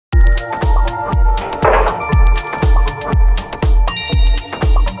Very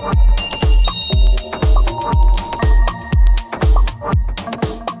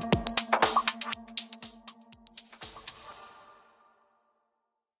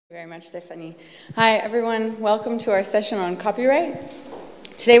much, Stephanie. Hi, everyone. Welcome to our session on copyright.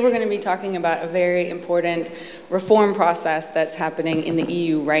 Today we're going to be talking about a very important reform process that's happening in the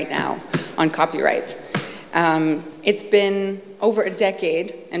EU right now on copyright. It's been over a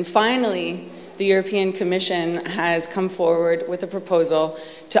decade, and finally the European Commission has come forward with a proposal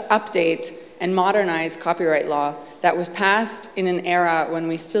to update and modernize copyright law that was passed in an era when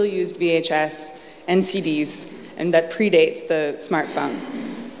we still used VHS and CDs, and that predates the smartphone.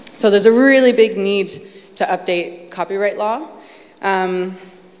 So there's a really big need to update copyright law.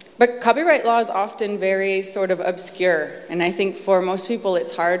 But copyright law is often very sort of obscure. And I think for most people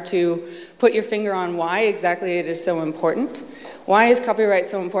it's hard to put your finger on why exactly it is so important. Why is copyright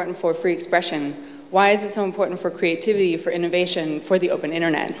so important for free expression? Why is it so important for creativity, for innovation, for the open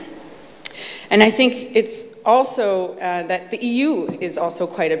internet? And I think it's also that the EU is also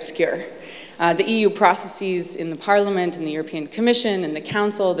quite obscure. The EU processes in the Parliament and the European Commission and the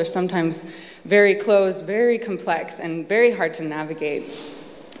Council, they're sometimes very closed, very complex, and very hard to navigate.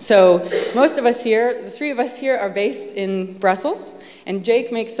 So most of us here, the three of us here, are based in Brussels, and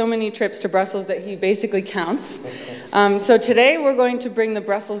Jake makes so many trips to Brussels that he basically counts. So today we're going to bring the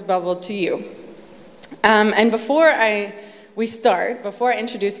Brussels bubble to you. And before I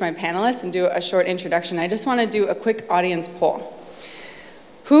introduce my panelists and do a short introduction, I just want to do a quick audience poll.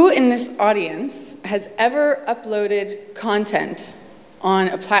 Who in this audience has ever uploaded content on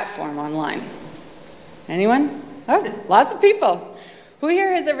a platform online? Anyone? Oh, lots of people. Who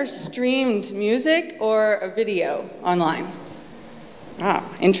here has ever streamed music or a video online? Ah,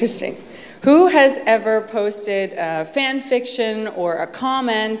 interesting. Who has ever posted fan fiction or a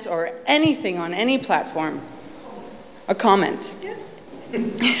comment or anything on any platform? A comment. Yeah.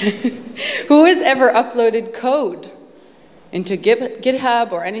 Who has ever uploaded code into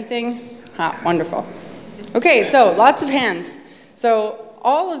GitHub or anything? Ah, wonderful. Okay, so lots of hands. So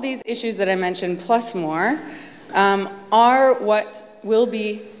all of these issues that I mentioned, plus more, are what will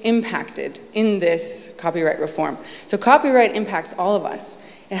be impacted in this copyright reform. So copyright impacts all of us.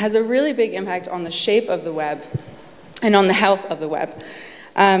 It has a really big impact on the shape of the web and on the health of the web.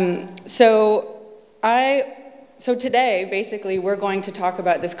 So today, basically, we're going to talk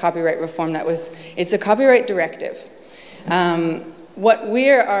about this copyright reform it's a copyright directive. What we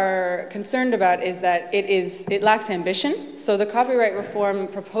are concerned about is that it lacks ambition. So the copyright reform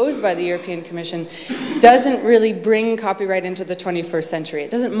proposed by the European Commission doesn't really bring copyright into the 21st century. It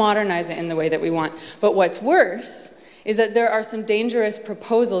doesn't modernize it in the way that we want. But what's worse is that there are some dangerous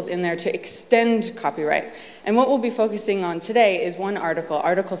proposals in there to extend copyright. And what we'll be focusing on today is one article,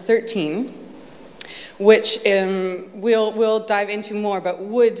 Article 13, which we'll dive into more, but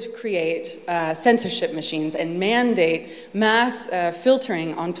would create censorship machines and mandate mass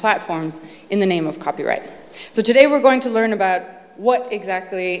filtering on platforms in the name of copyright. So today we're going to learn about what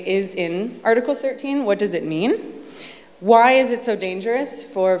exactly is in Article 13, what does it mean, why is it so dangerous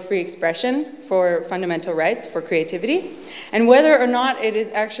for free expression, for fundamental rights, for creativity, and whether or not it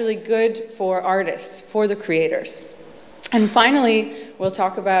is actually good for artists, for the creators. And finally, we'll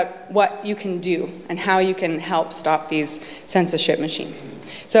talk about what you can do and how you can help stop these censorship machines.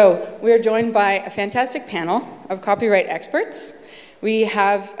 So we are joined by a fantastic panel of copyright experts. We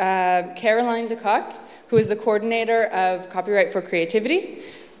have Caroline de Kock, who is the coordinator of Copyright for Creativity,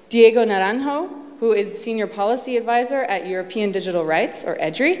 Diego Naranjo, who is Senior Policy Advisor at European Digital Rights, or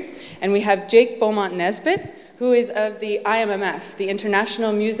EDRI, and we have Jake Beaumont-Nesbitt, who is of the IMMF, the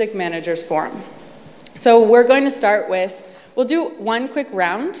International Music Managers Forum. So we're going to start with, we'll do one quick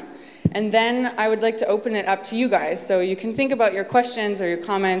round, and then I would like to open it up to you guys, so you can think about your questions or your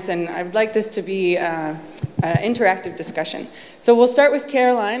comments, and I would like this to be an interactive discussion. So we'll start with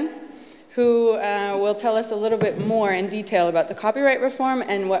Caroline, who will tell us a little bit more in detail about the copyright reform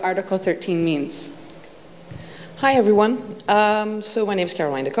and what Article 13 means. Hi everyone, so my name is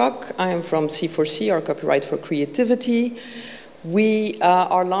Caroline de Kock. I am from C4C, our Copyright for Creativity. We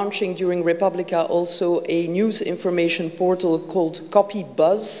are launching during Republica also a news information portal called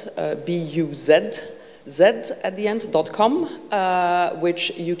CopyBuzz, B-U-Z at the end, .com,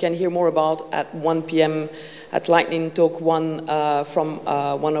 which you can hear more about at 1 p.m. at Lightning Talk 1 from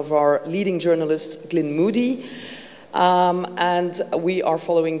one of our leading journalists, Glyn Moody. And we are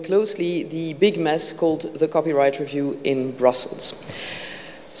following closely the big mess called the Copyright Review in Brussels.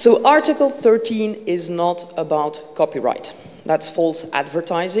 So Article 13 is not about copyright. That's false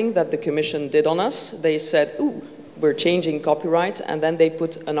advertising that the Commission did on us. They said, ooh, we're changing copyright, and then they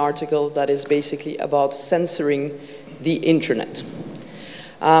put an article that is basically about censoring the internet.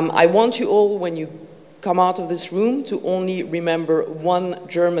 I want you all, when you come out of this room, to only remember one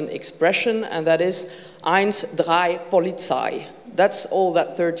German expression, and that is 1, 3, Polizei. That's all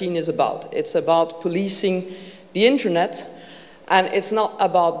that 13 is about. It's about policing the internet, and it's not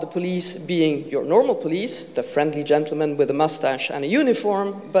about the police being your normal police, the friendly gentleman with a mustache and a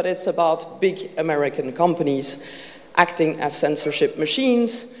uniform, but it's about big American companies acting as censorship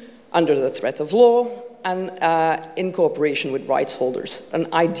machines under the threat of law and in cooperation with rights holders,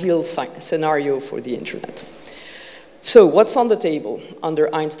 an ideal scenario for the internet. So what's on the table under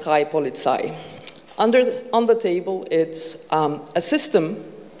 1, 3, Polizei? On the table, it's a system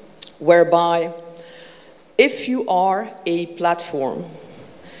whereby if you are a platform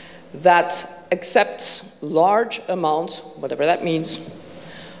that accepts large amounts, whatever that means,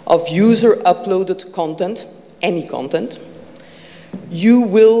 of user-uploaded content, any content, you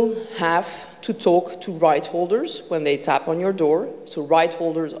will have to talk to right holders when they tap on your door. So right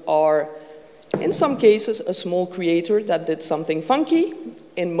holders are, in some cases, a small creator that did something funky.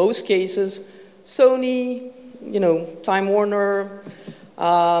 In most cases, Sony, Time Warner,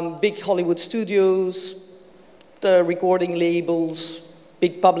 big Hollywood studios, the recording labels,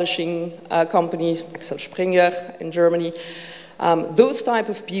 big publishing companies, Axel Springer in Germany. Those type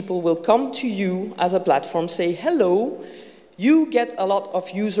of people will come to you as a platform, say, hello, you get a lot of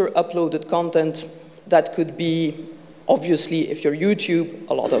user-uploaded content that could be, obviously, if you're YouTube,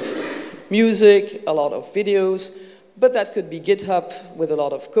 a lot of music, a lot of videos, but that could be GitHub with a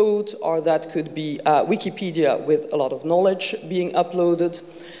lot of code, or that could be Wikipedia with a lot of knowledge being uploaded.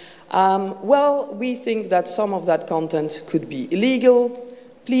 Well, we think that some of that content could be illegal.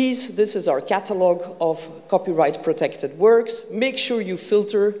 Please, this is our catalog of copyright-protected works. Make sure you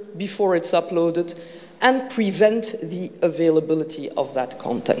filter before it's uploaded and prevent the availability of that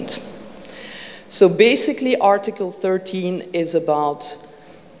content. So basically, Article 13 is about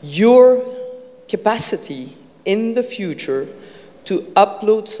your capacity in the future to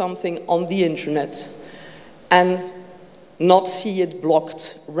upload something on the internet and not see it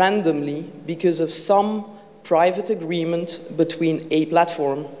blocked randomly because of some private agreement between a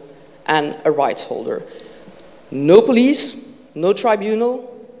platform and a rights holder. No police, no tribunal,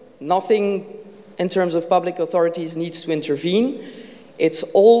 nothing in terms of public authorities needs to intervene. It's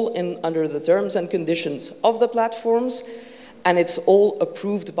all under the terms and conditions of the platforms, and it's all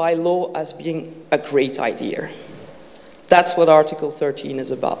approved by law as being a great idea. That's what Article 13 is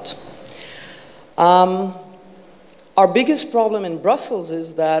about. Our biggest problem in Brussels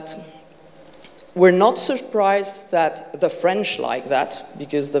is that we're not surprised that the French like that,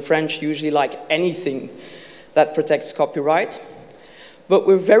 because the French usually like anything that protects copyright. But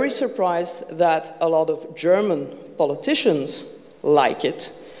we're very surprised that a lot of German politicians like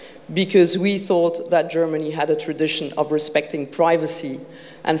it, because we thought that Germany had a tradition of respecting privacy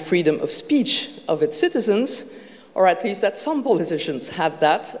and freedom of speech of its citizens, or at least that some politicians had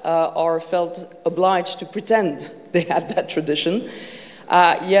that, or felt obliged to pretend they had that tradition.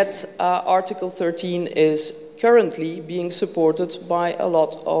 Yet Article 13 is currently being supported by a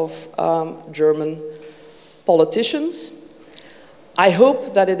lot of German politicians. I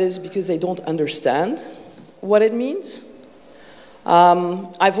hope that it is because they don't understand what it means.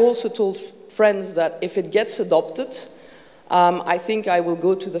 I've also told friends that if it gets adopted, I think I will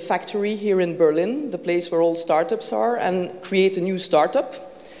go to the factory here in Berlin, the place where all startups are, and create a new startup,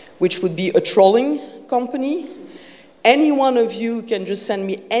 which would be a trolling company. Any one of you can just send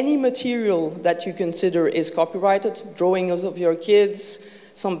me any material that you consider is copyrighted, drawings of your kids,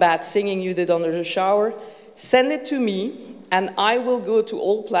 some bad singing you did under the shower. Send it to me, and I will go to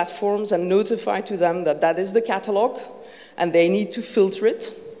all platforms and notify to them that that is the catalog, and they need to filter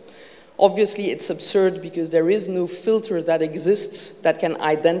it. Obviously, it's absurd because there is no filter that exists that can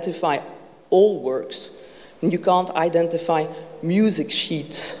identify all works. And you can't identify music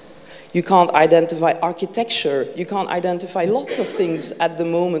sheets. You can't identify architecture. You can't identify lots of things at the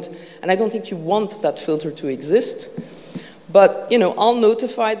moment. And I don't think you want that filter to exist. But, I'll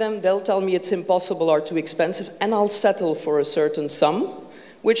notify them. They'll tell me it's impossible or too expensive, and I'll settle for a certain sum,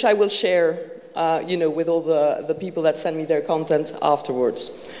 which I will share, with all the people that send me their content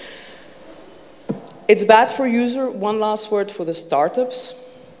afterwards. It's bad for user. One last word for the startups.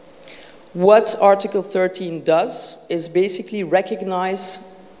 What Article 13 does is basically recognize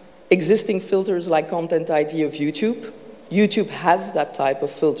existing filters like Content ID of YouTube. YouTube has that type of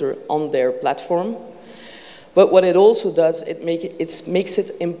filter on their platform. But what it also does, it makes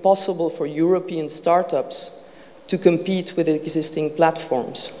it impossible for European startups to compete with existing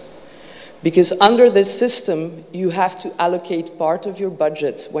platforms. Because under this system, you have to allocate part of your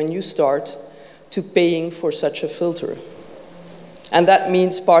budget when you start to paying for such a filter. And that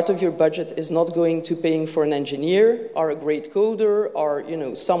means part of your budget is not going to paying for an engineer or a great coder or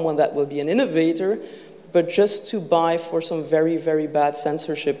someone that will be an innovator, but just to buy for some very, very bad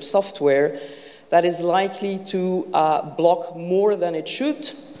censorship software that is likely to block more than it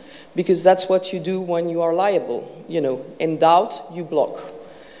should, because that's what you do when you are liable. In doubt, you block.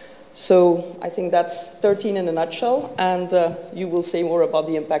 So I think that's 13 in a nutshell, and you will say more about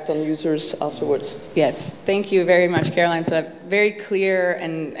the impact on users afterwards. Yes, thank you very much, Caroline, for that very clear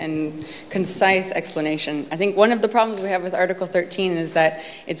and concise explanation. I think one of the problems we have with Article 13 is that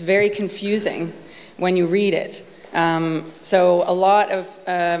it's very confusing when you read it. So a lot of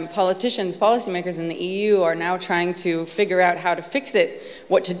politicians, policymakers in the EU are now trying to figure out how to fix it,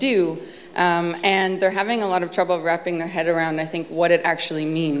 what to do. And they're having a lot of trouble wrapping their head around, I think, what it actually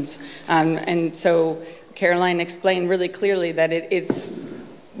means. And so Caroline explained really clearly that it's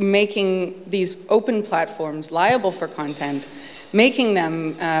making these open platforms liable for content, making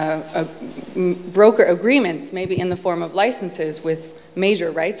them broker agreements, maybe in the form of licenses with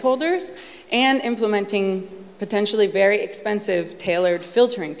major rights holders, and implementing potentially very expensive tailored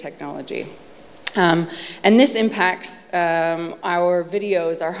filtering technology. And this impacts our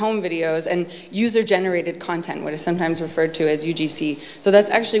videos, our home videos, and user-generated content, what is sometimes referred to as UGC. So that's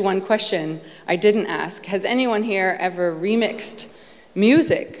actually one question I didn't ask. Has anyone here ever remixed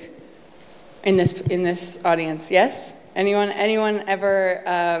music in this audience? Yes? Anyone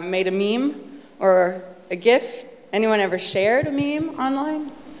ever made a meme or a GIF? Anyone ever shared a meme online?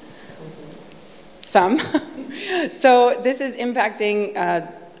 Some. So this is impacting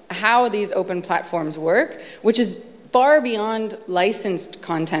how these open platforms work, which is far beyond licensed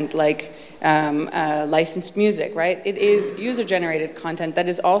content like licensed music, right? It is user-generated content that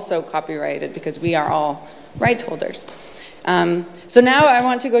is also copyrighted because we are all rights holders. So now I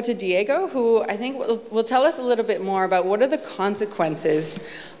want to go to Diego, who I think will tell us a little bit more about what are the consequences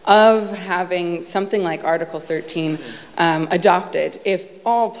of having something like Article 13 adopted if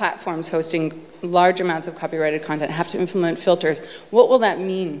all platforms hosting large amounts of copyrighted content have to implement filters. What will that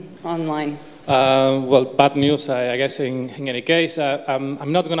mean online? Well, bad news, I guess, in any case.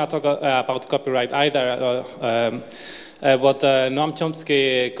 I'm not going to talk about copyright either. What Noam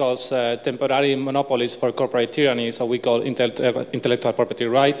Chomsky calls temporary monopolies for corporate tyranny, so we call intellectual property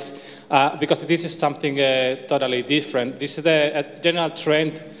rights, because this is something totally different. This is a general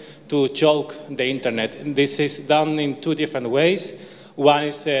trend to choke the internet. This is done in two different ways. One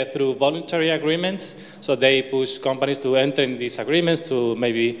is through voluntary agreements, so they push companies to enter in these agreements to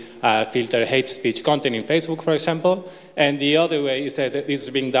maybe filter hate speech content in Facebook, for example. And the other way is that this is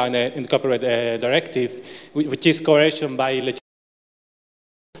being done in the copyright directive, which is coercion by legislation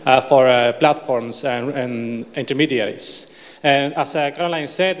for platforms and intermediaries. And as Caroline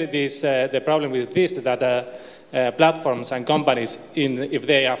said, the problem with this is that platforms and companies, if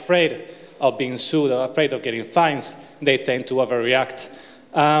they are afraid of being sued or afraid of getting fines, they tend to overreact.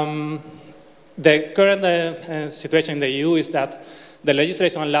 The current situation in the EU is that the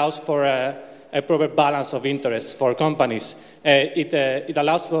legislation allows for a proper balance of interests for companies. It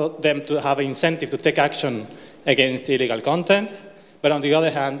allows for them to have an incentive to take action against illegal content, but on the other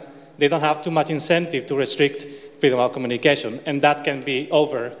hand, they don't have too much incentive to restrict freedom of communication, and that can be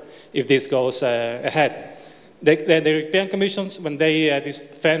over if this goes ahead. The European Commission, when they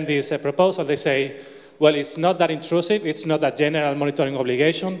defend this proposal, they say, well, it's not that intrusive, it's not a general monitoring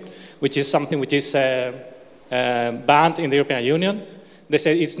obligation, which is something which is banned in the European Union. They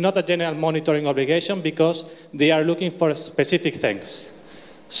say it's not a general monitoring obligation because they are looking for specific things.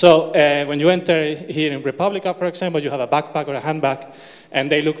 So when you enter here in Republica, for example, you have a backpack or a handbag,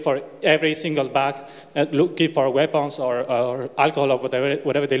 and they look for every single bag, looking for weapons or alcohol or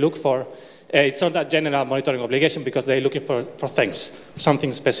whatever they look for. It's not a general monitoring obligation because they're looking for things,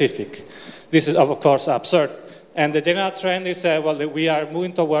 something specific. This is, of course, absurd. And the general trend is, well, that we are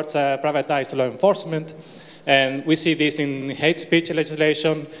moving towards privatized law enforcement. And we see this in hate speech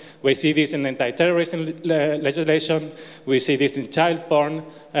legislation. We see this in anti-terrorism legislation. We see this in child porn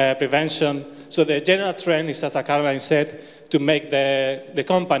prevention. So the general trend is, as Caroline said, to make the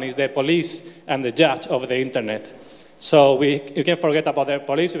companies, the police, and the judge of the internet. So you can forget about the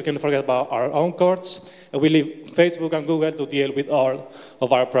police, we can forget about our own courts, and we leave Facebook and Google to deal with all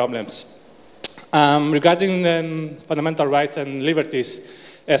of our problems. Regarding fundamental rights and liberties,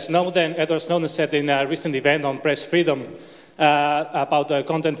 Edward Snowden said in a recent event on press freedom about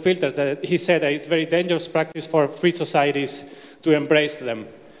content filters that he said that it's very dangerous practice for free societies to embrace them.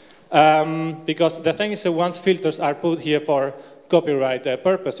 Because the thing is that once filters are put here for copyright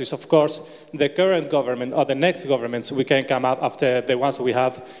purposes. Of course, the current government or the next governments, we can come up after the ones we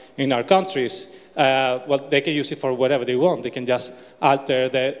have in our countries. Well, they can use it for whatever they want. They can just alter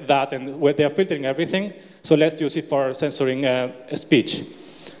that, and they're filtering everything. So let's use it for censoring speech.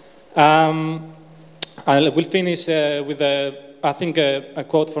 I will finish with I think a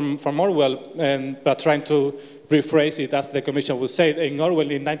quote from Orwell, but trying to rephrase it as the Commission would say. In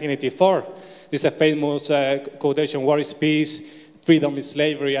Orwell in 1984, there's a famous quotation: "War is peace, freedom is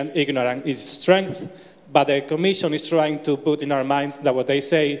slavery, and ignorance is strength." But the Commission is trying to put in our minds that what they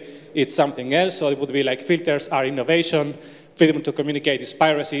say it's something else. So it would be like filters are innovation, freedom to communicate is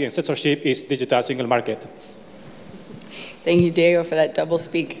piracy, and censorship is digital single market. Thank you, Diego, for that double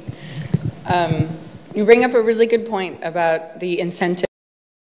speak. You bring up a really good point about the incentive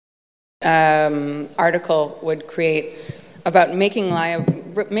article would create about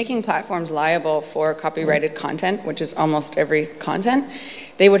making platforms liable for copyrighted content, which is almost every content.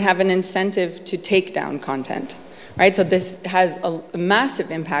 They would have an incentive to take down content, right? So this has a massive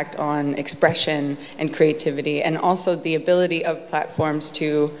impact on expression and creativity, and also the ability of platforms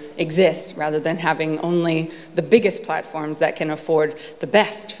to exist rather than having only the biggest platforms that can afford the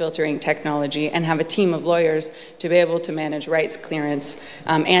best filtering technology and have a team of lawyers to be able to manage rights clearance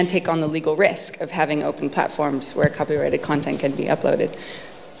and take on the legal risk of having open platforms where copyrighted content can be uploaded.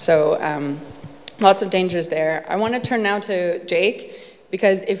 So lots of dangers there. I want to turn now to Jake,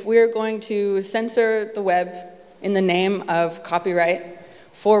 because if we're going to censor the web in the name of copyright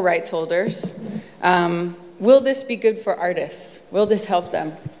for rights holders, will this be good for artists? Will this help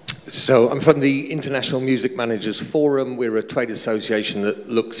them? So I'm from the International Music Managers Forum. We're a trade association that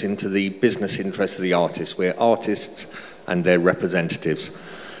looks into the business interests of the artists. We're artists and their representatives.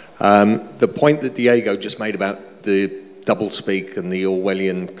 The point that Diego just made about the doublespeak and the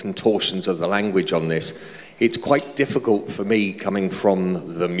Orwellian contortions of the language on this, it's quite difficult for me, coming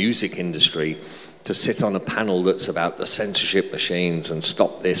from the music industry, to sit on a panel that's about the censorship machines and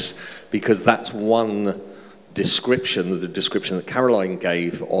stop this, because that's one description, the description that Caroline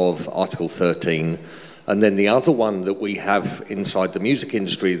gave of Article 13, and then the other one that we have inside the music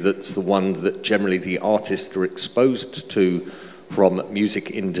industry, that's the one that generally the artists are exposed to from music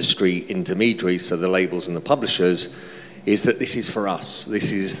industry intermediaries, so the labels and the publishers, is that this is for us.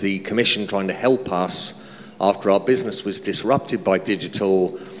 This is the Commission trying to help us after our business was disrupted by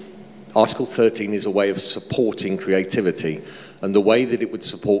digital. Article 13 is a way of supporting creativity, and the way that it would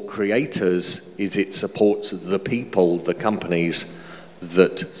support creators is it supports the people, the companies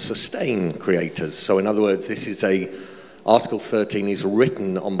that sustain creators. So in other words, Article 13 is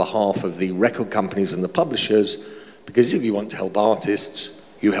written on behalf of the record companies and the publishers, because if you want to help artists,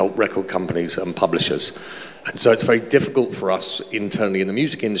 you help record companies and publishers. And so it's very difficult for us internally in the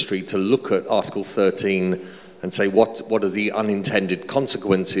music industry to look at Article 13 and say, what are the unintended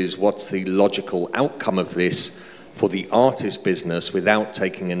consequences, what's the logical outcome of this for the artist business, without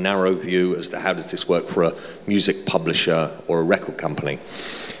taking a narrow view as to how does this work for a music publisher or a record company.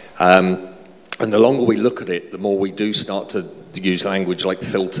 And the longer we look at it, the more we do start to use language like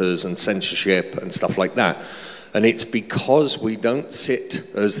filters and censorship and stuff like that. And it's because we don't sit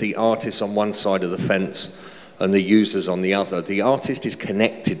as the artists on one side of the fence and the users on the other. The artist is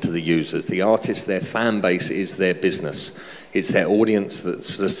connected to the users. The artist, their fan base is their business. It's their audience that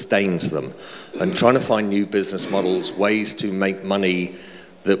sustains them. And trying to find new business models, ways to make money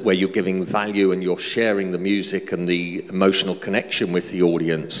where you're giving value and you're sharing the music and the emotional connection with the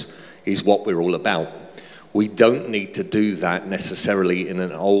audience is what we're all about. We don't need to do that necessarily in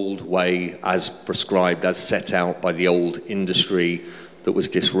an old way as prescribed, as set out by the old industry that was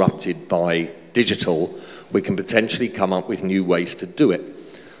disrupted by digital. We can potentially come up with new ways to do it.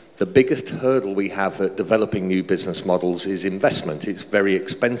 The biggest hurdle we have at developing new business models is investment. It's very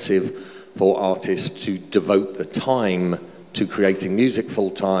expensive for artists to devote the time to creating music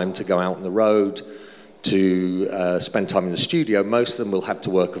full-time, to go out on the road, to spend time in the studio. Most of them will have to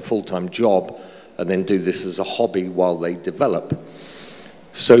work a full-time job and then do this as a hobby while they develop.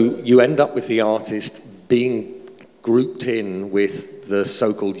 So you end up with the artist being grouped in with the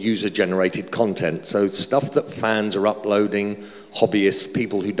so-called user-generated content. So stuff that fans are uploading, hobbyists,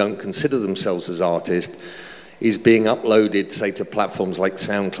 people who don't consider themselves as artists, is being uploaded, say, to platforms like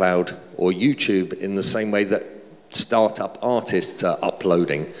SoundCloud or YouTube in the same way that startup artists are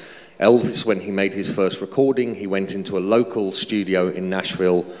uploading. Elvis, when he made his first recording, he went into a local studio in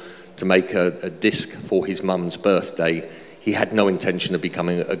Nashville to make a disc for his mum's birthday. He had no intention of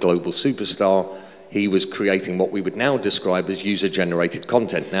becoming a global superstar. He was creating what we would now describe as user-generated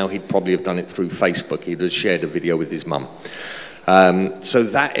content. Now he'd probably have done it through Facebook. He'd have shared a video with his mum. So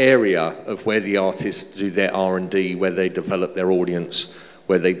that area of where the artists do their R&D, where they develop their audience,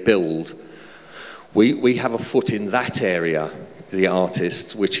 where they build, we have a foot in that area, the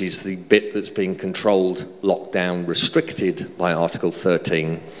artists, which is the bit that's being controlled, locked down, restricted by Article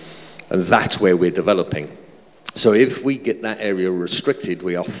 13, and that's where we're developing. So if we get that area restricted,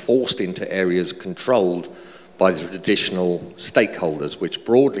 we are forced into areas controlled by the traditional stakeholders, which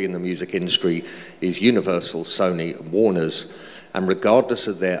broadly in the music industry is Universal, Sony, and Warner's. And regardless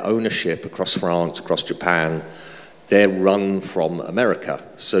of their ownership across France, across Japan, they're run from America.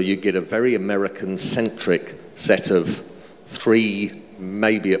 So you get a very American-centric set of 3,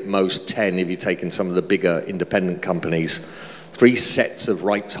 maybe at most 10, if you take in some of the bigger independent companies, 3 sets of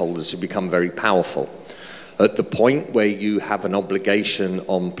rights holders who become very powerful. At the point where you have an obligation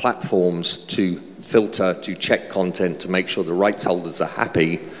on platforms to filter, to check content, to make sure the rights holders are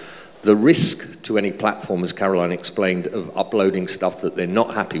happy, the risk to any platform, as Caroline explained, of uploading stuff that they're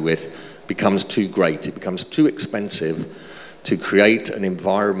not happy with becomes too great. It becomes too expensive to create an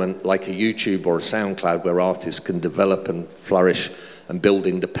environment like a YouTube or a SoundCloud where artists can develop and flourish and build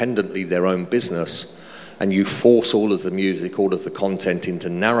independently their own business, and you force all of the music, all of the content into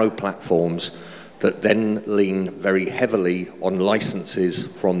narrow platforms that then lean very heavily on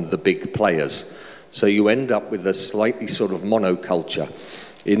licenses from the big players. So you end up with a slightly sort of monoculture.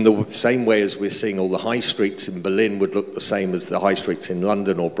 In the same way as we're seeing all the high streets in Berlin would look the same as the high streets in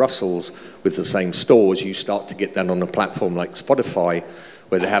London or Brussels with the same stores, you start to get that on a platform like Spotify,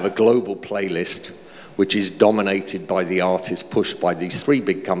 where they have a global playlist which is dominated by the artists pushed by these 3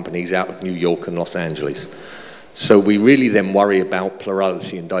 big companies out of New York and Los Angeles. So we really then worry about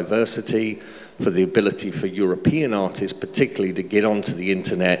plurality and diversity, for the ability for European artists particularly to get onto the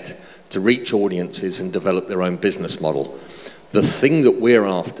internet, to reach audiences and develop their own business model. The thing that we're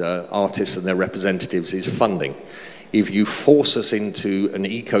after, artists and their representatives, is funding. If you force us into an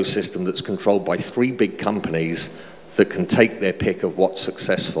ecosystem that's controlled by 3 big companies that can take their pick of what's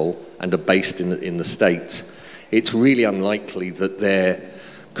successful and are based in the States, it's really unlikely that their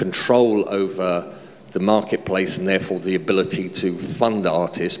control over the marketplace and therefore the ability to fund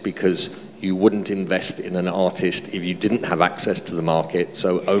artists, because you wouldn't invest in an artist if you didn't have access to the market,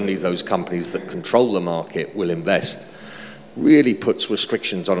 so only those companies that control the market will invest, really puts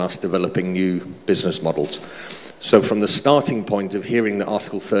restrictions on us developing new business models. So from the starting point of hearing that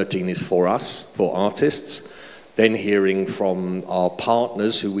Article 13 is for us, for artists, then hearing from our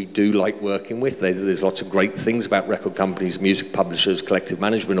partners who we do like working with, there's lots of great things about record companies, music publishers, collective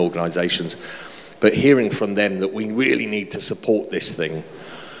management organizations, but hearing from them that we really need to support this thing,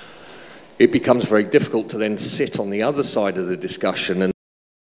 it becomes very difficult to then sit on the other side of the discussion and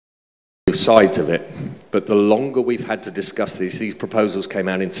sides of it. But the longer we've had to discuss these proposals came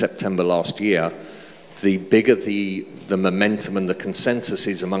out in September last year, the bigger the momentum and the consensus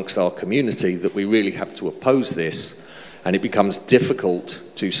is amongst our community that we really have to oppose this, and it becomes difficult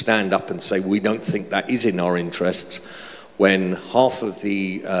to stand up and say we don't think that is in our interests, when half of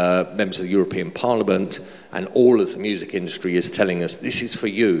the members of the European Parliament and all of the music industry is telling us this is for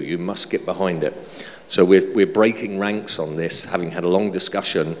you, you must get behind it. So we're breaking ranks on this, having had a long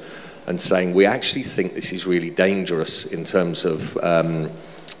discussion, and saying we actually think this is really dangerous in terms of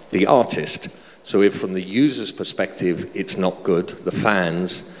the artist. So if from the user's perspective it's not good, the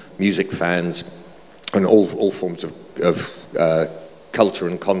fans, music fans, and all forms of culture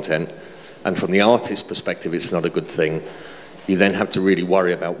and content, and from the artist's perspective it's not a good thing, you then have to really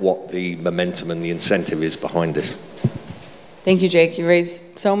worry about what the momentum and the incentive is behind this. Thank you, Jake. You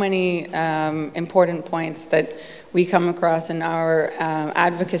raised so many important points that we come across in our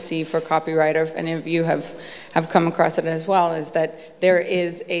advocacy for copyright, or if any of you have come across it as well, is that there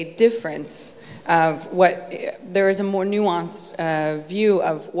is a difference of there is a more nuanced view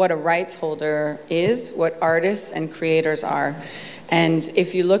of what a rights holder is, what artists and creators are. And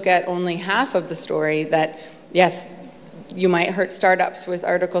if you look at only half of the story, that yes, you might hurt startups with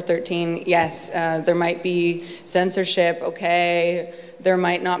Article 13, yes, there might be censorship, okay, there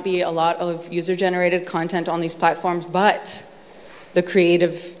might not be a lot of user-generated content on these platforms, but the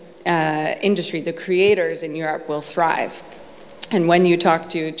creative industry, the creators in Europe will thrive. And when you talk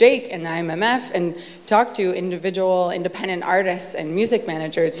to Jake and IMMF and talk to individual independent artists and music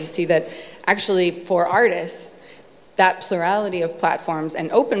managers, you see that actually for artists, that plurality of platforms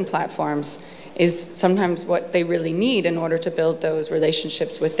and open platforms is sometimes what they really need in order to build those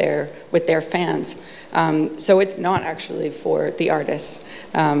relationships with their fans. So it's not actually for the artists.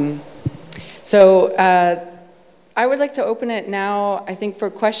 I would like to open it now, I think, for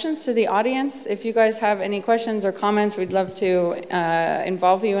questions to the audience. If you guys have any questions or comments, we'd love to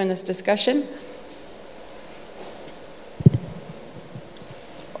involve you in this discussion.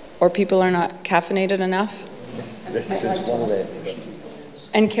 or people are not caffeinated enough.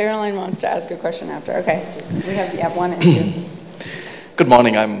 And Caroline wants to ask a question after. Okay, we have 1 and 2. Good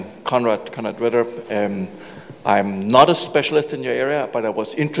morning, I'm Conrad Ritter. I'm not a specialist in your area, but I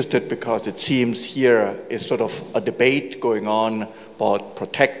was interested because it seems here is sort of a debate going on about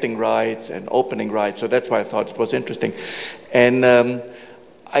protecting rights and opening rights, so that's why I thought it was interesting. And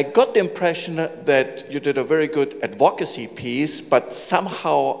I got the impression that you did a very good advocacy piece, but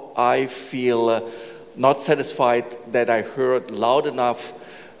somehow I feel not satisfied that I heard loud enough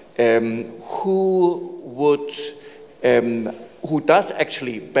who does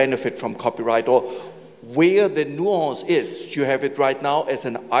actually benefit from copyright, or where the nuance is. You have it right now as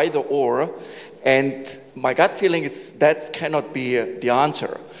an either or, and my gut feeling is that cannot be the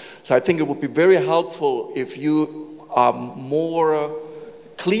answer. So I think it would be very helpful if you are more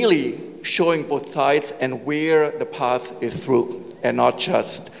clearly showing both sides and where the path is through, and not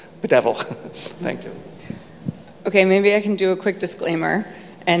just bedevil. Thank you. Okay, maybe I can do a quick disclaimer,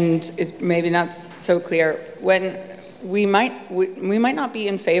 and it's maybe not so clear. When we might not be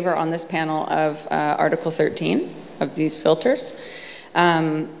in favor on this panel of Article 13 of these filters,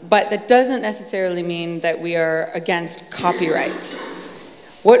 but that doesn't necessarily mean that we are against copyright.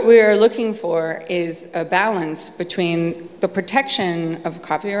 What we are looking for is a balance between the protection of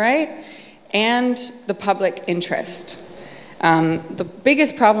copyright and the public interest. The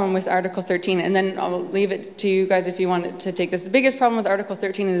biggest problem with Article 13, and then I'll leave it to you guys if you want to take this, the biggest problem with Article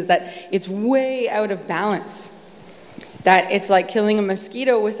 13 is that it's way out of balance. That it's like killing a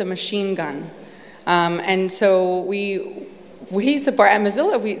mosquito with a machine gun. And so we support, at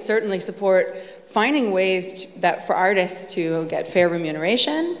Mozilla, we certainly support finding ways that for artists to get fair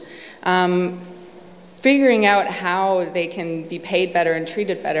remuneration, figuring out how they can be paid better and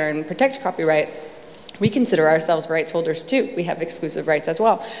treated better and protect copyright. We consider ourselves rights holders too. We have exclusive rights as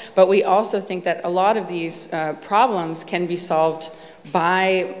well. But we also think that a lot of these problems can be solved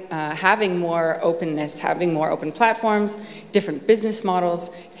by having more openness, having more open platforms, different business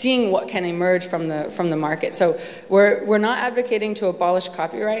models, seeing what can emerge from the market. So we're not advocating to abolish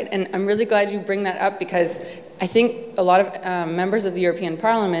copyright, and I'm really glad you bring that up, because I think a lot of members of the European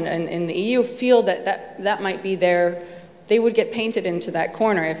Parliament and in the EU feel that might be they would get painted into that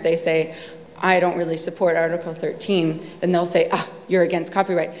corner if they say, I don't really support Article 13, then they'll say, you're against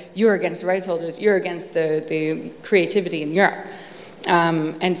copyright, you're against rights holders, you're against the creativity in Europe.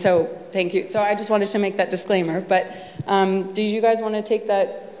 And so, thank you. So I just wanted to make that disclaimer, but do you guys want to take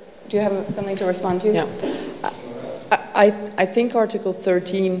that? Do you have something to respond to? Yeah. I think Article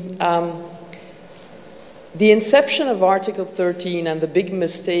 13, the inception of Article 13 and the big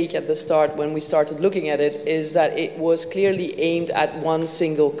mistake at the start when we started looking at it is that it was clearly aimed at one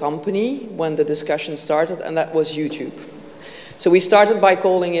single company when the discussion started, and that was YouTube. So we started by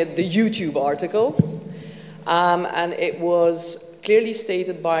calling it the YouTube article, and it was clearly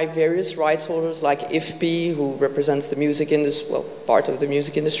stated by various rights holders like IFPI, who represents the music industry, well, part of the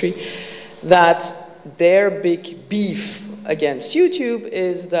music industry, that their big beef against YouTube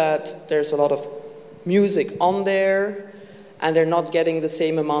is that there's a lot of music on there and they're not getting the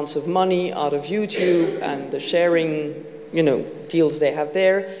same amounts of money out of YouTube and the sharing, deals they have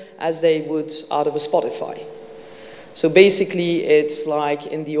there as they would out of a Spotify. So basically it's like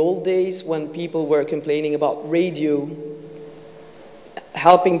in the old days when people were complaining about radio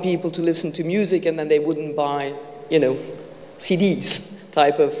helping people to listen to music and then they wouldn't buy, CDs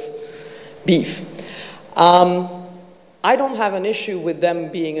type of beef. I don't have an issue with them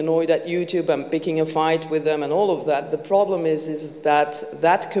being annoyed at YouTube and picking a fight with them and all of that. The problem is that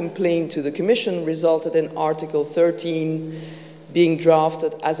that complaint to the Commission resulted in Article 13 being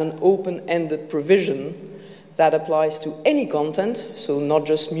drafted as an open-ended provision that applies to any content, so not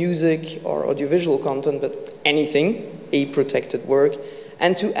just music or audiovisual content, but anything, a protected work,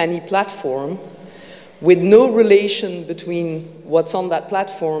 and to any platform, with no relation between what's on that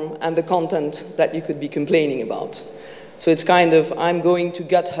platform and the content that you could be complaining about. So it's kind of, I'm going to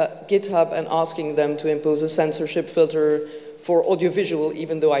GitHub and asking them to impose a censorship filter for audiovisual,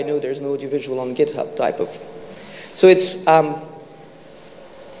 even though I know there's no audiovisual on GitHub type of. So it's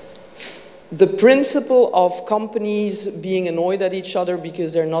the principle of companies being annoyed at each other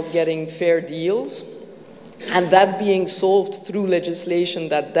because they're not getting fair deals, and that being solved through legislation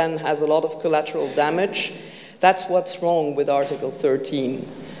that then has a lot of collateral damage. That's what's wrong with Article 13.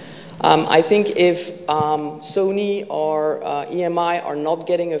 I think if Sony or EMI are not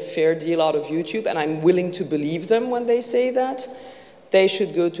getting a fair deal out of YouTube, and I'm willing to believe them when they say that, they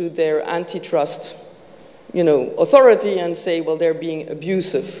should go to their antitrust, authority and say, well, they're being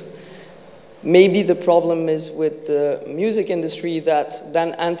abusive. Maybe the problem is with the music industry that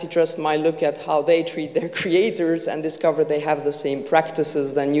then antitrust might look at how they treat their creators and discover they have the same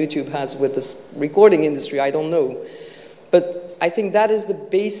practices than YouTube has with the recording industry. I don't know. But I think that is the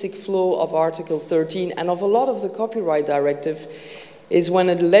basic flow of Article 13 and of a lot of the copyright directive, is when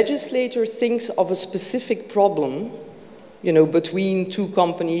a legislator thinks of a specific problem, you know, between two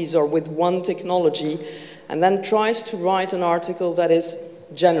companies or with one technology, and then tries to write an article that is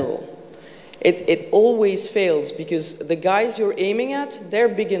general. It always fails, because the guys you're aiming at, they're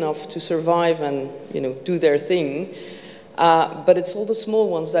big enough to survive and, you know, do their thing. But it's all the small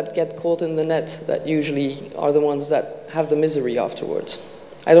ones that get caught in the net that usually are the ones that have the misery afterwards.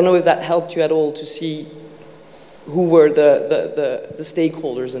 I don't know if that helped you at all to see who were the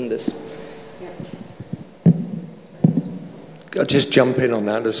stakeholders in this. I'll just jump in on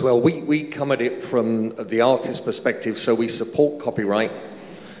that as well. We come at it from the artist perspective, so we support copyright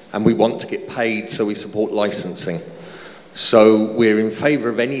and we want to get paid, so we support licensing. So we're in favor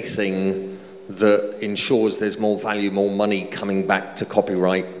of anything that ensures there's more value, more money coming back to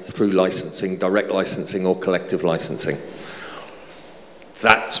copyright through licensing, direct licensing or collective licensing.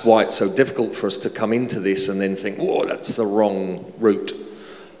 That's why it's so difficult for us to come into this and then think, whoa, that's the wrong route.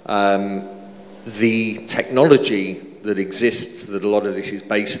 The technology that exists, that a lot of this is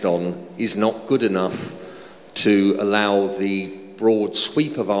based on, is not good enough to allow the broad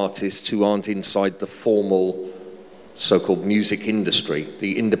sweep of artists who aren't inside the formal so-called music industry,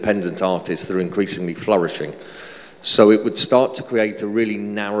 the independent artists that are increasingly flourishing. So it would start to create a really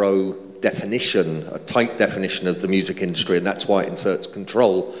narrow definition, a tight definition of the music industry, and that's why it inserts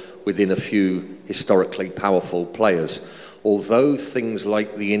control within a few historically powerful players. Although things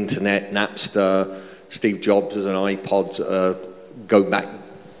like the internet, Napster, Steve Jobs and iPods go back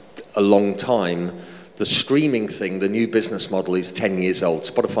a long time, the streaming thing, the new business model, is 10 years old.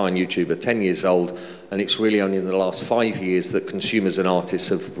 Spotify and YouTube are 10 years old, and it's really only in the last 5 years that consumers and artists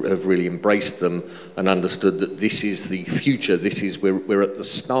have really embraced them and understood that this is the future. This is, we're at the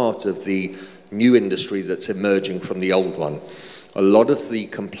start of the new industry that's emerging from the old one. A lot of the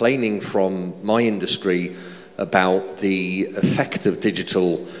complaining from my industry about the effect of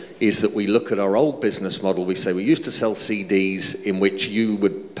digital is that we look at our old business model, we say we used to sell CDs in which you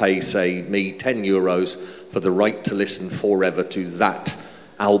would pay, say, me 10 euros for the right to listen forever to that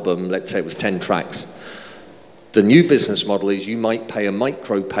album, let's say it was 10 tracks. The new business model is you might pay a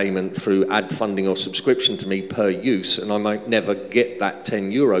micro payment through ad funding or subscription to me per use, and I might never get that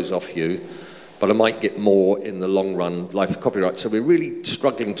 10 euros off you, but I might get more in the long run, life of copyright. So we're really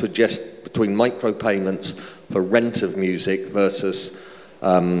struggling to adjust between micro payments for rent of music versus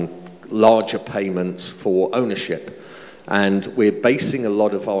larger payments for ownership. And we're basing a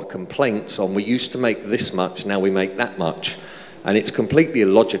lot of our complaints on, we used to make this much, now we make that much. And it's completely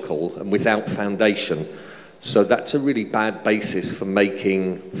illogical and without foundation. So that's a really bad basis for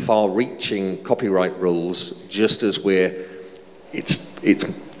making far-reaching copyright rules, just as it's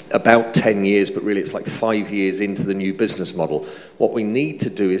about 10 years, but really it's like 5 years into the new business model. What we need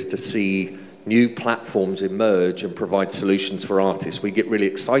to do is to see new platforms emerge and provide solutions for artists. We get really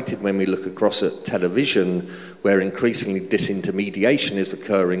excited when we look across at television, where increasingly disintermediation is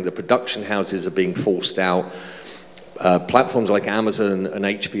occurring, the production houses are being forced out, platforms like Amazon and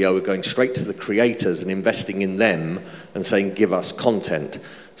HBO are going straight to the creators and investing in them and saying, give us content.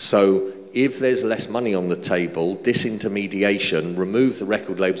 So if there's less money on the table, disintermediation, remove the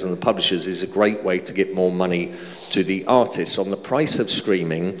record labels and the publishers, is a great way to get more money to the artists. On the price of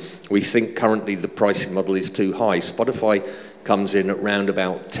streaming, we think currently the pricing model is too high. Spotify comes in at around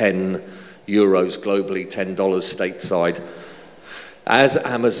about 10 euros globally, $10 stateside. As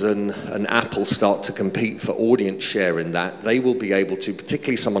Amazon and Apple start to compete for audience share in that, they will be able to,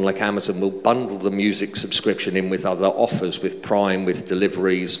 particularly someone like Amazon, will bundle the music subscription in with other offers, with Prime, with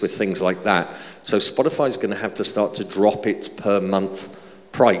deliveries, with things like that. So Spotify is going to have to start to drop its per month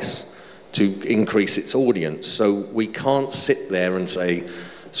price to increase its audience. So we can't sit there and say,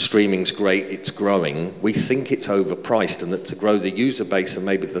 streaming's great, it's growing. We think it's overpriced, and that to grow the user base and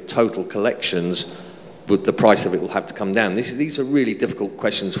maybe the total collections, the price of it will have to come down. These are really difficult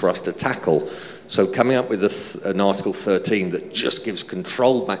questions for us to tackle. So coming up with an Article 13 that just gives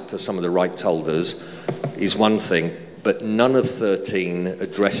control back to some of the rights holders is one thing, but none of 13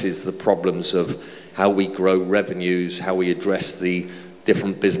 addresses the problems of how we grow revenues, how we address the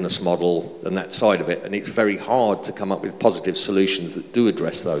different business model and that side of it. And it's very hard to come up with positive solutions that do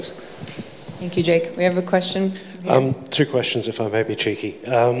address those. Thank you, Jake. We have a question. Two questions, if I may be cheeky.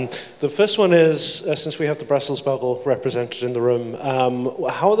 The first one is, since we have the Brussels bubble represented in the room,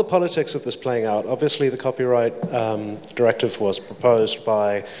 how are the politics of this playing out? Obviously, the copyright directive was proposed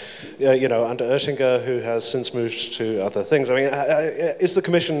by, under Oettinger, who has since moved to other things. I mean, is the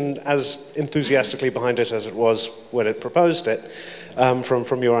Commission as enthusiastically behind it as it was when it proposed it,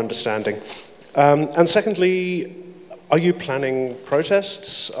 from your understanding? And secondly, are you planning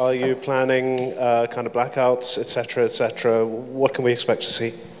protests? Are you planning kind of blackouts, et cetera, What can we expect to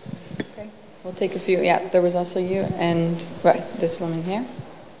see? Okay, we'll take a few. Yeah, there was also you and this woman here.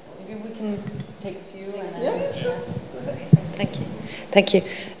 Maybe we can take a few. And then, yeah, sure. Okay, thank you. Thank you.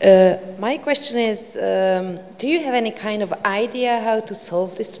 My question is, do you have any kind of idea how to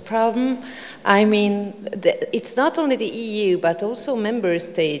solve this problem? I mean, it's not only the EU, but also member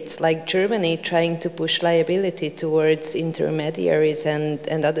states like Germany trying to push liability towards intermediaries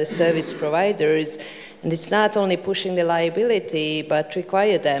and other service providers. And it's not only pushing the liability, but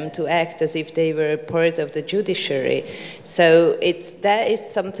require them to act as if they were part of the judiciary. So that is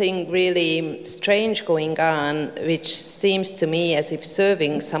something really strange going on, which seems to me as if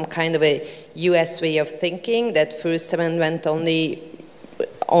serving some kind of a US way of thinking, that First Amendment only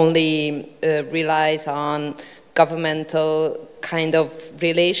relies on governmental kind of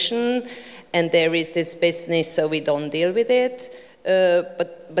relation, and there is this business, so we don't deal with it.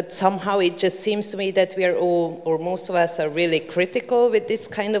 But somehow it just seems to me that we are all, or most of us, are really critical with this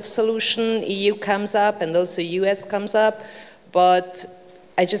kind of solution. EU comes up and also US comes up, but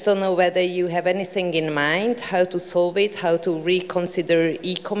I just don't know whether you have anything in mind how to solve it, how to reconsider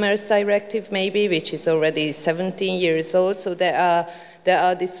e-commerce directive maybe, which is already 17 years old. So there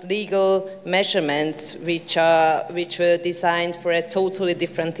are these legal measurements which were designed for a totally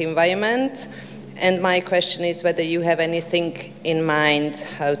different environment. And my question is whether you have anything in mind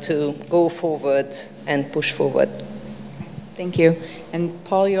how to go forward and push forward. Thank you. And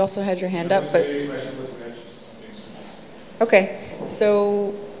Paul, you also had your hand up, but okay.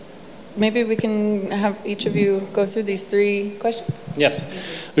 So maybe we can have each of you go through these three questions. Yes.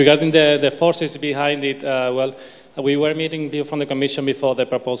 Regarding the forces behind it, well, we were meeting people from the Commission before the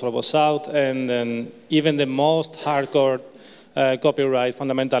proposal was out, and even the most hardcore copyright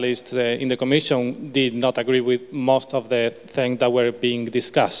fundamentalists in the Commission did not agree with most of the things that were being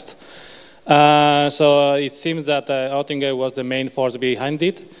discussed. So it seems that Oettinger was the main force behind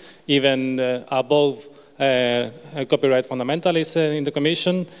it, even above copyright fundamentalists in the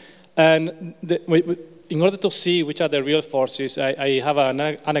Commission. And in order to see which are the real forces, I have an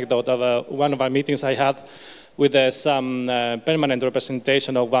anecdote of one of our meetings I had with some permanent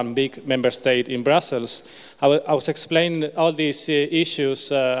representation of one big member state in Brussels. I was explaining all these issues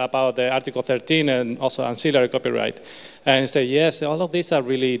about the Article 13 and also ancillary copyright. And he said, yes, all of these are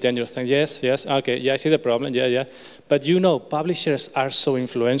really dangerous things. Yes, okay, yeah, I see the problem, yeah. But you know, publishers are so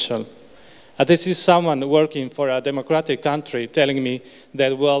influential. This is someone working for a democratic country telling me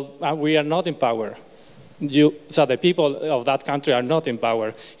that, well, we are not in power. So the people of that country are not in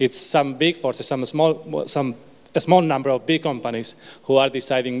power. It's some big forces, a small number of big companies who are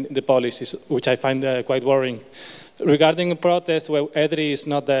deciding the policies, which I find quite worrying. Regarding protests, well, EDRI is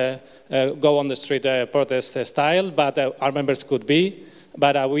not the go on the street protest style, but our members could be.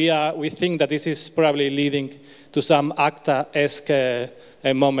 But we think that this is probably leading to some ACTA-esque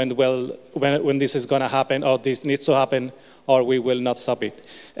moment when this is going to happen, or this needs to happen, or we will not stop it.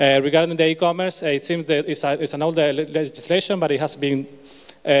 Regarding the e-commerce, it seems that it's an old legislation, but it has been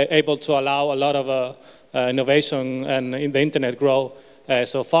able to allow a lot of innovation and in the internet grow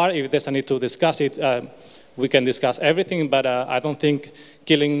so far. If there's a need to discuss it, we can discuss everything, but I don't think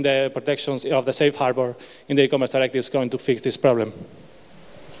killing the protections of the safe harbor in the e-commerce directive is going to fix this problem.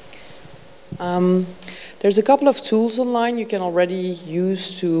 There's a couple of tools online you can already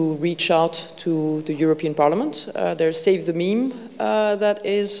use to reach out to the European Parliament. There's Save the Meme that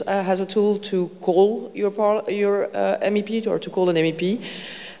has a tool to call your MEP or to call an MEP.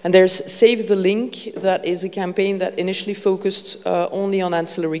 And there's Save the Link, that is a campaign that initially focused only on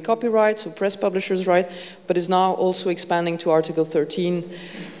ancillary copyright, so press publishers' right, but is now also expanding to Article 13,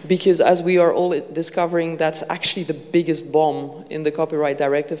 because as we are all discovering, that's actually the biggest bomb in the copyright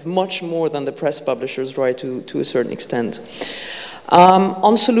directive, much more than the press publishers' right to a certain extent.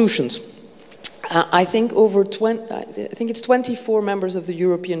 On solutions, I think it's 24 members of the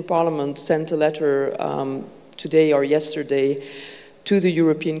European Parliament sent a letter today or yesterday to the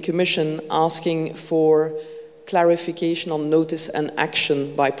European Commission asking for clarification on notice and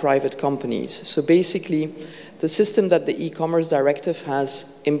action by private companies. So basically, the system that the e-commerce directive has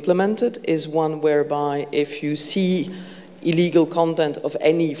implemented is one whereby if you see illegal content of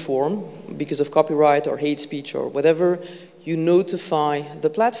any form, because of copyright or hate speech or whatever, you notify the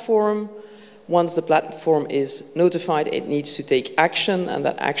platform. Once the platform is notified, it needs to take action, and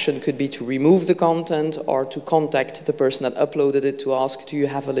that action could be to remove the content or to contact the person that uploaded it to ask, do you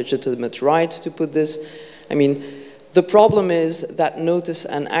have a legitimate right to put this? I mean, the problem is that notice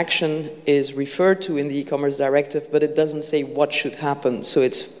and action is referred to in the e-commerce directive, but it doesn't say what should happen. So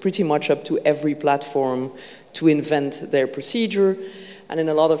it's pretty much up to every platform to invent their procedure. And in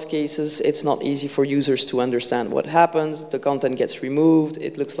a lot of cases, it's not easy for users to understand what happens. The content gets removed.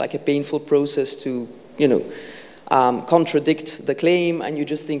 It looks like a painful process to, contradict the claim, and you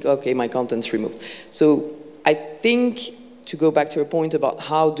just think, okay, my content's removed. So I think, to go back to your point about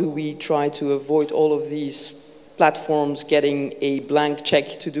how do we try to avoid all of these platforms getting a blank check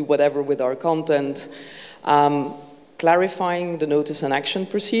to do whatever with our content, clarifying the notice and action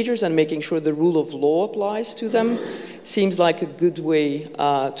procedures and making sure the rule of law applies to them seems like a good way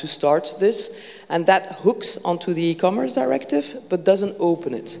to start this. And that hooks onto the e-commerce directive, but doesn't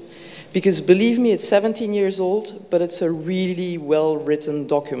open it. Because believe me, it's 17 years old, but it's a really well-written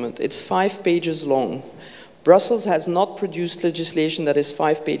document. It's 5 pages long. Brussels has not produced legislation that is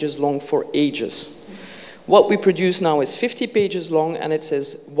 5 pages long for ages. What we produce now is 50 pages long, and it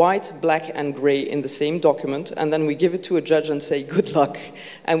says white, black, and gray in the same document, and then we give it to a judge and say, good luck.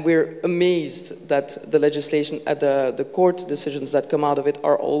 And we're amazed that the legislation, the court decisions that come out of it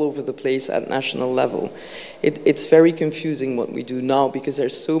are all over the place at national level. It's very confusing what we do now, because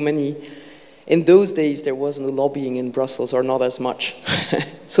there's so many. In those days, there wasn't a lobbying in Brussels, or not as much.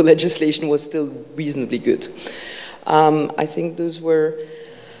 So legislation was still reasonably good. I think those were...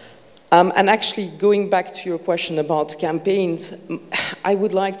 and actually, going back to your question about campaigns, I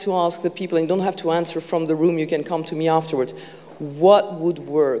would like to ask the people, and you don't have to answer from the room, you can come to me afterwards, what would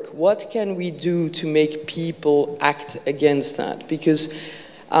work? What can we do to make people act against that? Because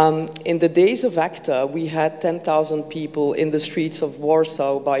in the days of ACTA, we had 10,000 people in the streets of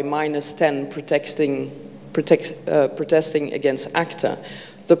Warsaw by -10 protesting against ACTA.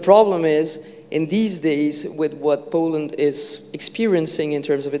 The problem is, in these days, with what Poland is experiencing in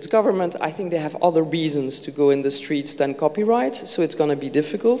terms of its government, I think they have other reasons to go in the streets than copyright, so it's going to be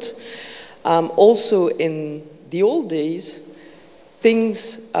difficult. Also, in the old days,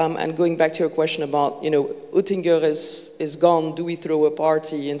 things, and going back to your question about, Oettinger is gone, do we throw a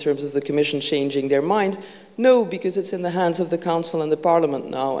party in terms of the Commission changing their mind? No, because it's in the hands of the Council and the Parliament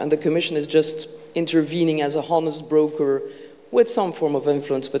now, and the Commission is just intervening as a honest broker with some form of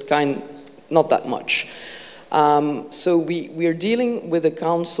influence, but not that much. So we are dealing with a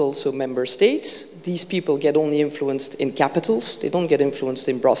council, so member states. These people get only influenced in capitals. They don't get influenced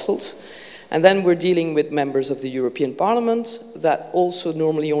in Brussels. And then we're dealing with members of the European Parliament that also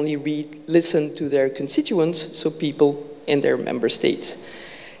normally only listen to their constituents, so people in their member states.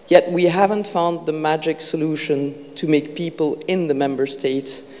 Yet we haven't found the magic solution to make people in the member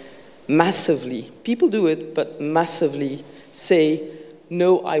states massively, people do it, but massively say,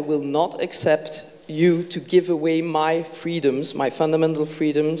 no, I will not accept you to give away my freedoms, my fundamental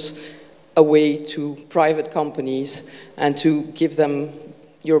freedoms, away to private companies and to give them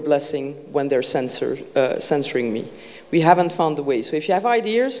your blessing when they're censoring me. We haven't found a way. So if you have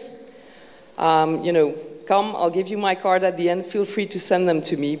ideas, come, I'll give you my card at the end. Feel free to send them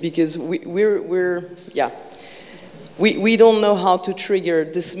to me, because we don't know how to trigger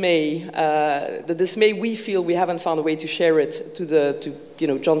dismay. The dismay we feel, we haven't found a way to share it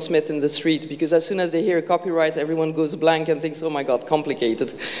to John Smith in the street, because as soon as they hear copyright, everyone goes blank and thinks, oh my God,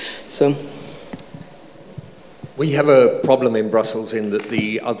 complicated. So. We have a problem in Brussels in that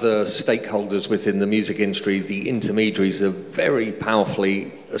the other stakeholders within the music industry, the intermediaries, are very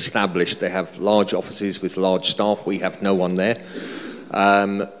powerfully established. They have large offices with large staff. We have no one there.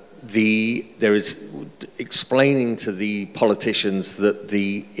 There is explaining to the politicians that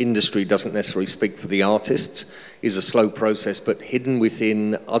the industry doesn't necessarily speak for the artists is a slow process, but hidden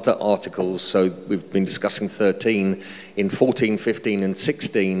within other articles. So we've been discussing 13. In 14, 15, and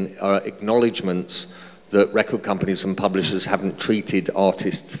 16 are acknowledgements that record companies and publishers haven't treated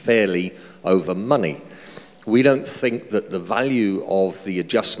artists fairly over money. We don't think that the value of the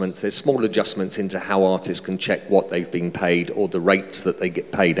adjustments, there's small adjustments into how artists can check what they've been paid or the rates that they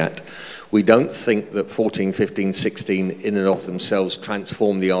get paid at. We don't think that 14, 15, 16 in and of themselves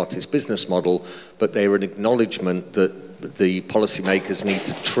transform the artist business model, but they're an acknowledgement that the policymakers need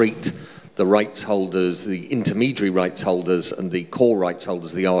to treat the rights holders, the intermediary rights holders, and the core rights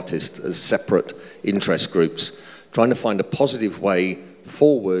holders, the artists, as separate interest groups. Trying to find a positive way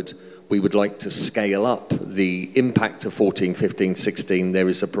forward, we would like to scale up the impact of 14, 15, 16. There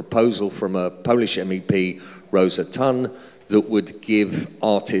is a proposal from a Polish MEP, Rosa Thun, that would give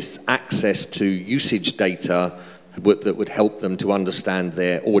artists access to usage data that would help them to understand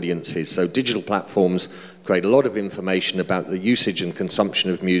their audiences. So digital platforms create a lot of information about the usage and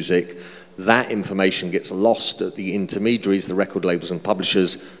consumption of music. That information gets lost at the intermediaries, the record labels and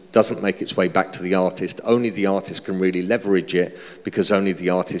publishers, doesn't make its way back to the artist. Only the artist can really leverage it, because only the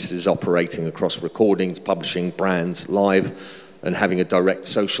artist is operating across recordings, publishing, brands, live, and having a direct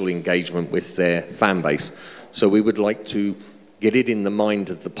social engagement with their fan base. So we would like to get it in the mind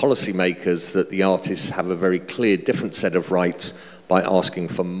of the policymakers that the artists have a very clear, different set of rights by asking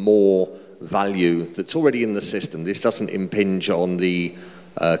for more value that's already in the system. This doesn't impinge on the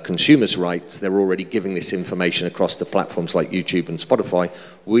consumers' rights. They're already giving this information across to platforms like YouTube and Spotify.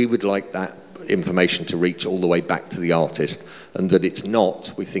 We would like that information to reach all the way back to the artist, and that it's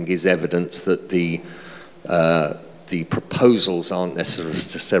not, we think, is evidence that the proposals aren't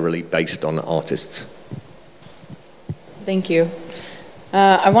necessarily based on artists. Thank you.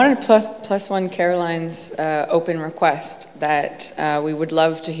 I wanted to plus one Caroline's open request that we would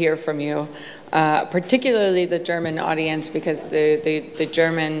love to hear from you, particularly the German audience, because the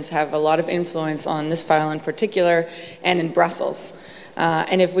Germans have a lot of influence on this file in particular, and in Brussels.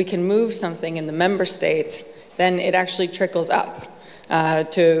 And if we can move something in the member state, then it actually trickles up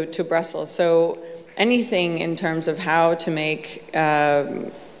to Brussels. So anything in terms of how to make,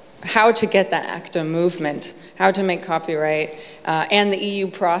 how to get that ACTA movement, how to make copyright and the EU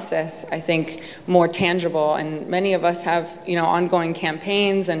process, I think, more tangible. And many of us have, ongoing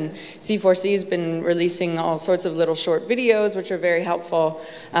campaigns, and C4C has been releasing all sorts of little short videos, which are very helpful.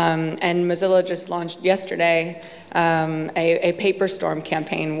 And Mozilla just launched yesterday a paper storm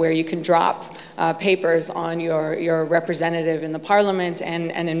campaign where you can drop papers on your representative in the parliament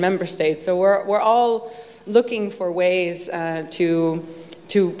and in member states. So we're all looking for ways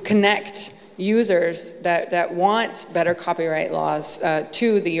to connect users that want better copyright laws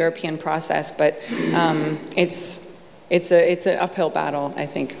to the European process, but it's an uphill battle, I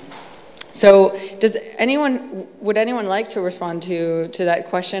think. So would anyone like to respond to that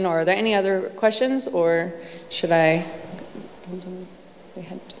question, or are there any other questions, or should I continue?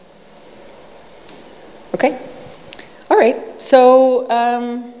 Okay, all right, so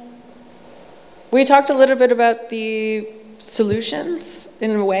we talked a little bit about the solutions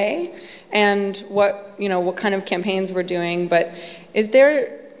in a way, and what kind of campaigns we're doing, but is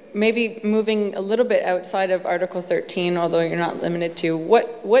there, maybe moving a little bit outside of Article 13, although you're not limited to,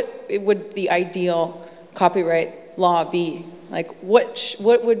 what would the ideal copyright law be? Like, what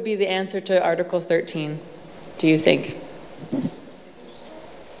would be the answer to Article 13, do you think?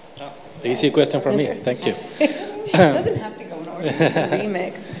 The easy question for me, thank you. It doesn't have to go in order,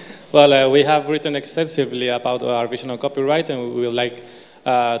 remix. Well, we have written extensively about our vision on copyright, and we would like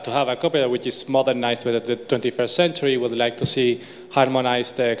to have a copyright which is modernized with the 21st century. We would like to see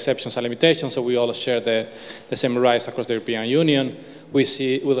harmonized exceptions and limitations, so we all share the same rights across the European Union. We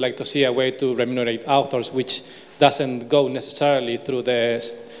would like to see a way to remunerate authors, which doesn't go necessarily through the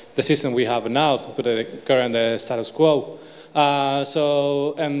system we have now, through the current status quo.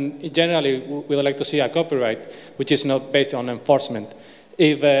 Generally, we would like to see a copyright which is not based on enforcement.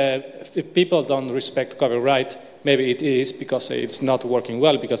 If people don't respect copyright, maybe it is because it's not working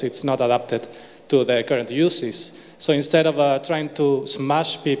well, because it's not adapted to the current uses. So instead of trying to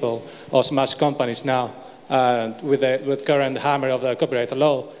smash people or smash companies now with current hammer of the copyright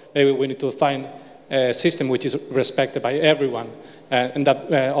law, maybe we need to find a system which is respected by everyone, and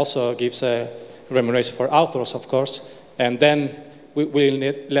that also gives a remuneration for authors, of course, and then we'll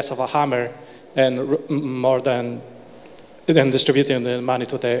need less of a hammer and more than distributing the money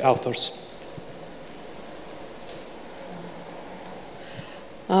to the authors.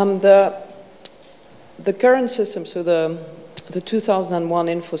 The current system, so the 2001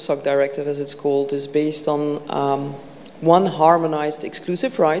 InfoSoc directive, as it's called, is based on one harmonized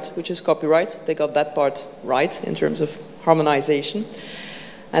exclusive right, which is copyright. They got that part right in terms of harmonization.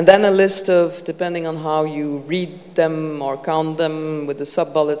 And then a list of, depending on how you read them or count them with the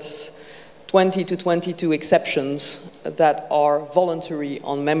sub-bullets, 20 to 22 exceptions that are voluntary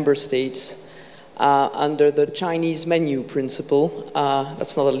on member states under the Chinese menu principle.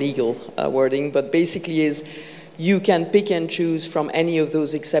 That's not a legal wording, but basically is you can pick and choose from any of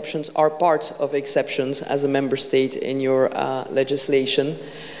those exceptions or parts of exceptions as a member state in your legislation,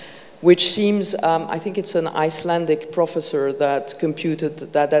 which seems, I think it's an Icelandic professor that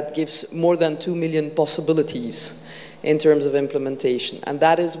computed that gives more than 2 million possibilities in terms of implementation. And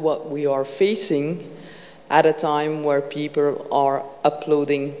that is what we are facing at a time where people are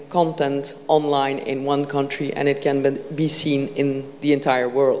uploading content online in one country and it can be seen in the entire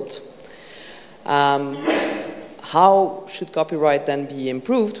world. How should copyright then be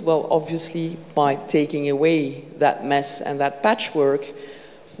improved? Well, obviously by taking away that mess and that patchwork,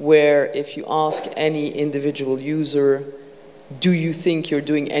 where if you ask any individual user, do you think you're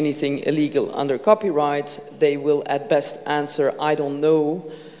doing anything illegal under copyright, they will at best answer, I don't know,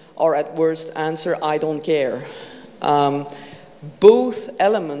 or at worst answer, I don't care. Both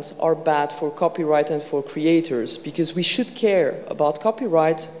elements are bad for copyright and for creators, because we should care about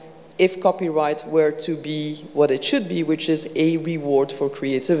copyright if copyright were to be what it should be, which is a reward for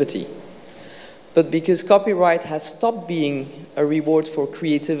creativity. But because copyright has stopped being a reward for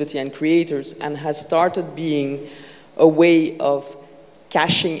creativity and creators and has started being a way of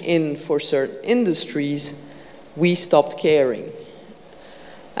cashing in for certain industries, we stopped caring.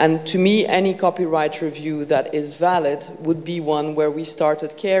 And to me, any copyright review that is valid would be one where we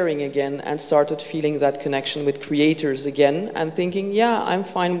started caring again and started feeling that connection with creators again and thinking, yeah, I'm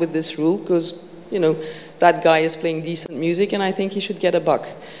fine with this rule because, you know, that guy is playing decent music and I think he should get a buck.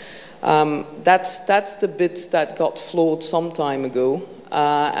 That's the bit that got flawed some time ago,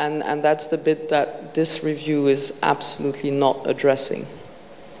 and that's the bit that this review is absolutely not addressing.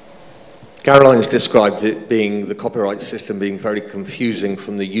 Caroline's described it being, the copyright system being very confusing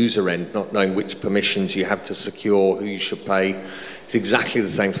from the user end, not knowing which permissions you have to secure, who you should pay. It's exactly the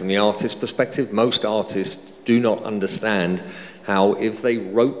same from the artist perspective. Most artists do not understand how, if they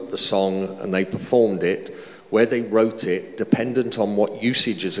wrote the song and they performed it, where they wrote it, dependent on what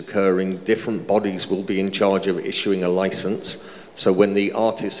usage is occurring, different bodies will be in charge of issuing a license. So when the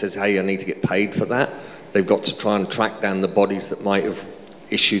artist says, hey, I need to get paid for that, they've got to try and track down the bodies that might have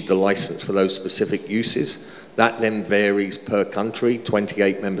issued the license for those specific uses. That then varies per country,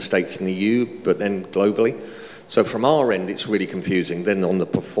 28 member states in the EU, but then globally. So from our end, it's really confusing. Then on the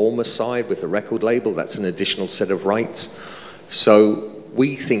performer side with the record label, that's an additional set of rights. So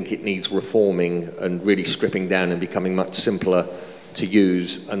we think it needs reforming and really stripping down and becoming much simpler to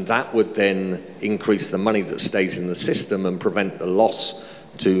use, and that would then increase the money that stays in the system and prevent the loss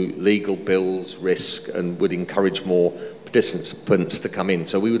to legal bills, risk, and would encourage more participants to come in.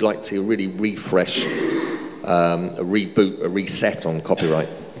 So we would like to really refresh, a reboot, a reset on copyright.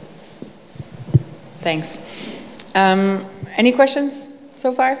 Thanks. Any questions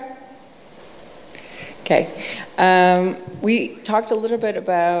so far? Okay. We talked a little bit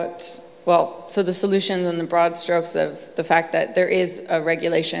about, well, so the solutions and the broad strokes of the fact that there is a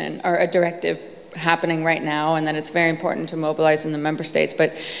regulation or a directive happening right now and that it's very important to mobilize in the member states.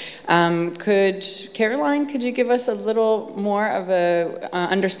 But Caroline, could you give us a little more of a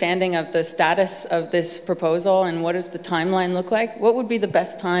understanding of the status of this proposal and what does the timeline look like? What would be the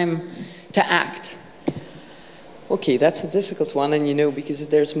best time to act? Okay, that's a difficult one, and you know, because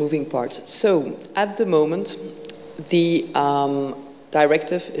there's moving parts. So, at the moment, the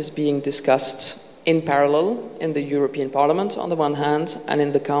directive is being discussed in parallel in the European Parliament on the one hand and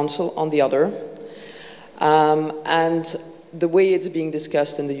in the Council on the other. And the way it's being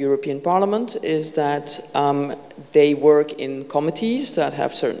discussed in the European Parliament is that they work in committees that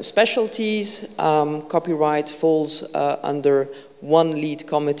have certain specialties. Copyright falls under one lead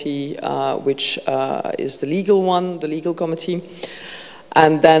committee, which is the legal one, the legal committee.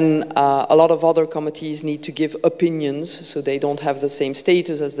 And then a lot of other committees need to give opinions, so they don't have the same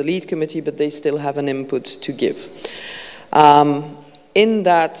status as the lead committee, but they still have an input to give. In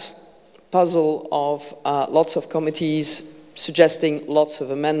that puzzle of lots of committees suggesting lots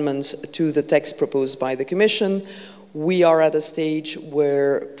of amendments to the text proposed by the Commission, we are at a stage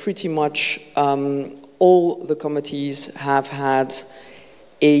where pretty much all the committees have had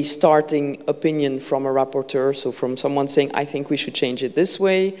a starting opinion from a rapporteur, so from someone saying, I think we should change it this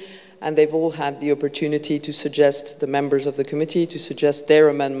way, and they've all had the opportunity to suggest, the members of the committee, to suggest their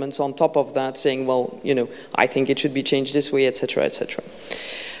amendments on top of that, saying, well, you know, I think it should be changed this way, etc., etc.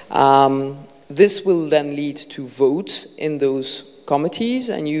 This will then lead to votes in those committees,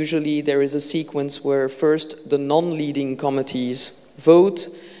 and usually there is a sequence where first the non-leading committees vote,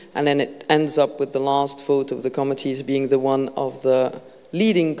 and then it ends up with the last vote of the committees being the one of the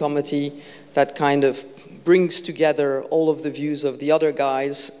leading committee that kind of brings together all of the views of the other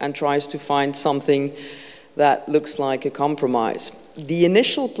guys and tries to find something that looks like a compromise. The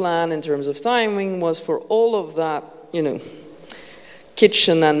initial plan in terms of timing was for all of that, you know,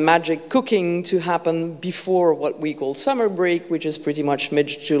 kitchen and magic cooking to happen before what we call summer break, which is pretty much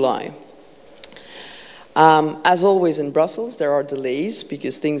mid-July. As always in Brussels, there are delays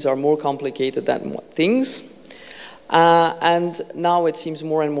because things are more complicated than things. And now it seems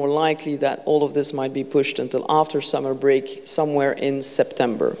more and more likely that all of this might be pushed until after summer break, somewhere in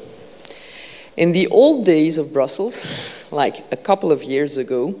September. In the old days of Brussels, like a couple of years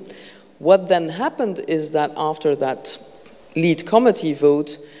ago, What then happened is that after that lead committee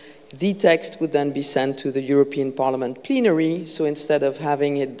vote, the text would then be sent to the European Parliament plenary. So instead of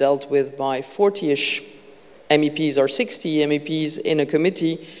having it dealt with by 40-ish MEPs or 60 MEPs in a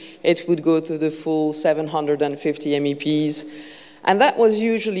committee, it would go to the full 750 MEPs. And that was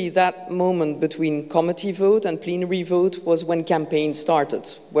usually that moment between committee vote and plenary vote was when campaign started,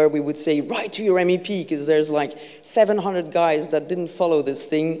 where we would say, write to your MEP, because there's like 700 guys that didn't follow this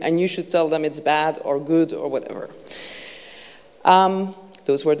thing, and you should tell them it's bad or good or whatever.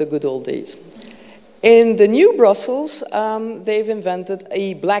 Those were the good old days. In the new Brussels, they've invented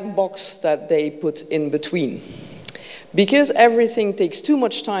a black box that they put in between. Because everything takes too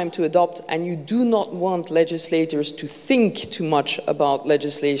much time to adopt, and you do not want legislators to think too much about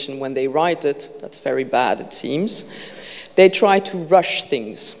legislation when they write it, that's very bad, it seems, they try to rush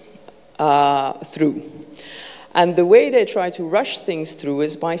things through. And the way they try to rush things through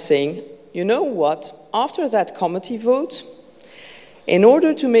is by saying, you know what, after that committee vote, in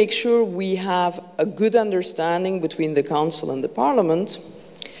order to make sure we have a good understanding between the Council and the Parliament,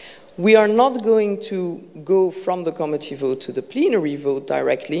 we are not going to go from the committee vote to the plenary vote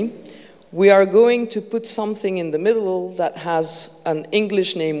directly. We are going to put something in the middle that has an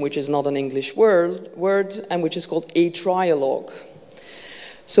English name, which is not an English word, and which is called a trialogue.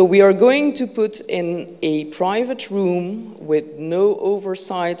 So we are going to put in a private room with no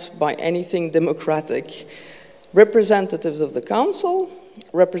oversight by anything democratic, representatives of the Council,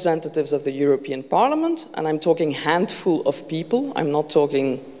 representatives of the European Parliament, and I'm talking handful of people, I'm not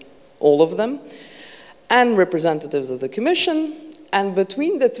talking all of them, and representatives of the Commission, and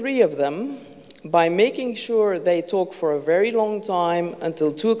between the three of them, by making sure they talk for a very long time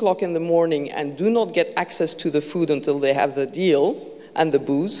until 2 o'clock in the morning and do not get access to the food until they have the deal and the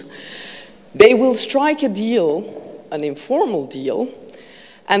booze, they will strike a deal, an informal deal,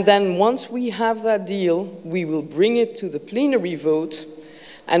 and then once we have that deal, we will bring it to the plenary vote,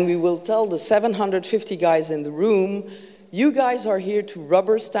 and we will tell the 750 guys in the room, you guys are here to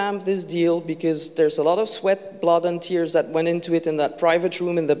rubber stamp this deal because there's a lot of sweat, blood, and tears that went into it in that private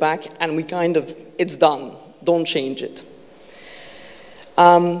room in the back, and we it's done. Don't change it.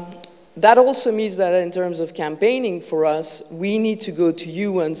 That also means that in terms of campaigning for us, we need to go to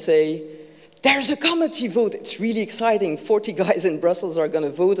you and say, there's a committee vote. It's really exciting. 40 guys in Brussels are going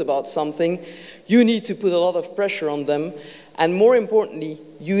to vote about something. You need to put a lot of pressure on them. And more importantly,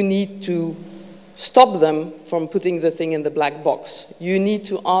 you need to stop them from putting the thing in the black box. You need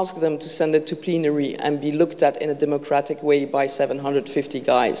to ask them to send it to plenary and be looked at in a democratic way by 750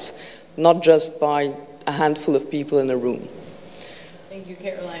 guys, not just by a handful of people in a room. Thank you,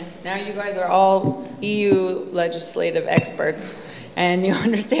 Caroline. Now you guys are all EU legislative experts, and you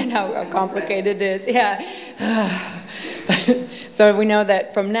understand how complicated it is. Yeah. So we know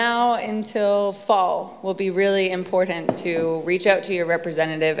that from now until fall will be really important to reach out to your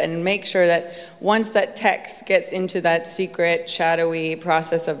representative and make sure that once that text gets into that secret, shadowy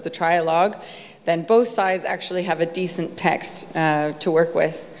process of the trialogue, then both sides actually have a decent text to work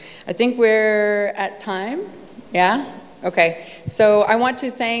with. I think we're at time. Yeah? Okay. So I want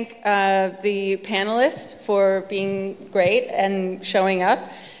to thank the panelists for being great and showing up.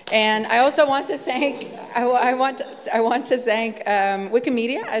 And I also want to thank, I want to thank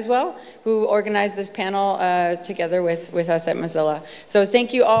Wikimedia as well, who organized this panel together with us at Mozilla. So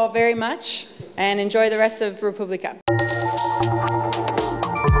thank you all very much, and enjoy the rest of Republica.